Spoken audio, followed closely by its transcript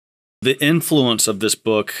The influence of this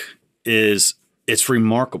book it's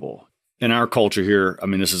remarkable. In our culture here, I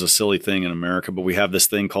mean, this is a silly thing in America, but we have this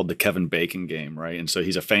thing called the Kevin Bacon game, right? And so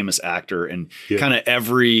he's a famous actor, and kind of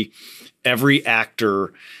every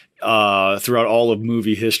actor throughout all of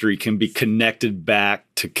movie history can be connected back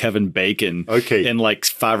to Kevin Bacon in like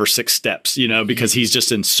 5 or 6 steps, because he's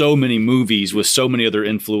just in so many movies with so many other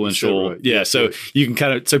influential. So you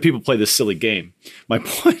can so people play this silly game. My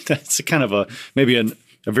point, that's kind of maybe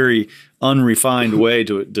a very unrefined way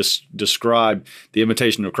to describe the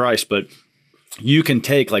Imitation of Christ, but you can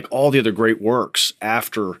take like all the other great works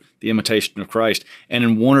after the Imitation of Christ, and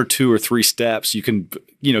in 1 or 2 or 3 steps, you can,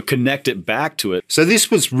 connect it back to it. So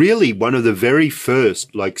this was really one of the very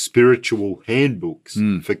first like spiritual handbooks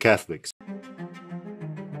for Catholics.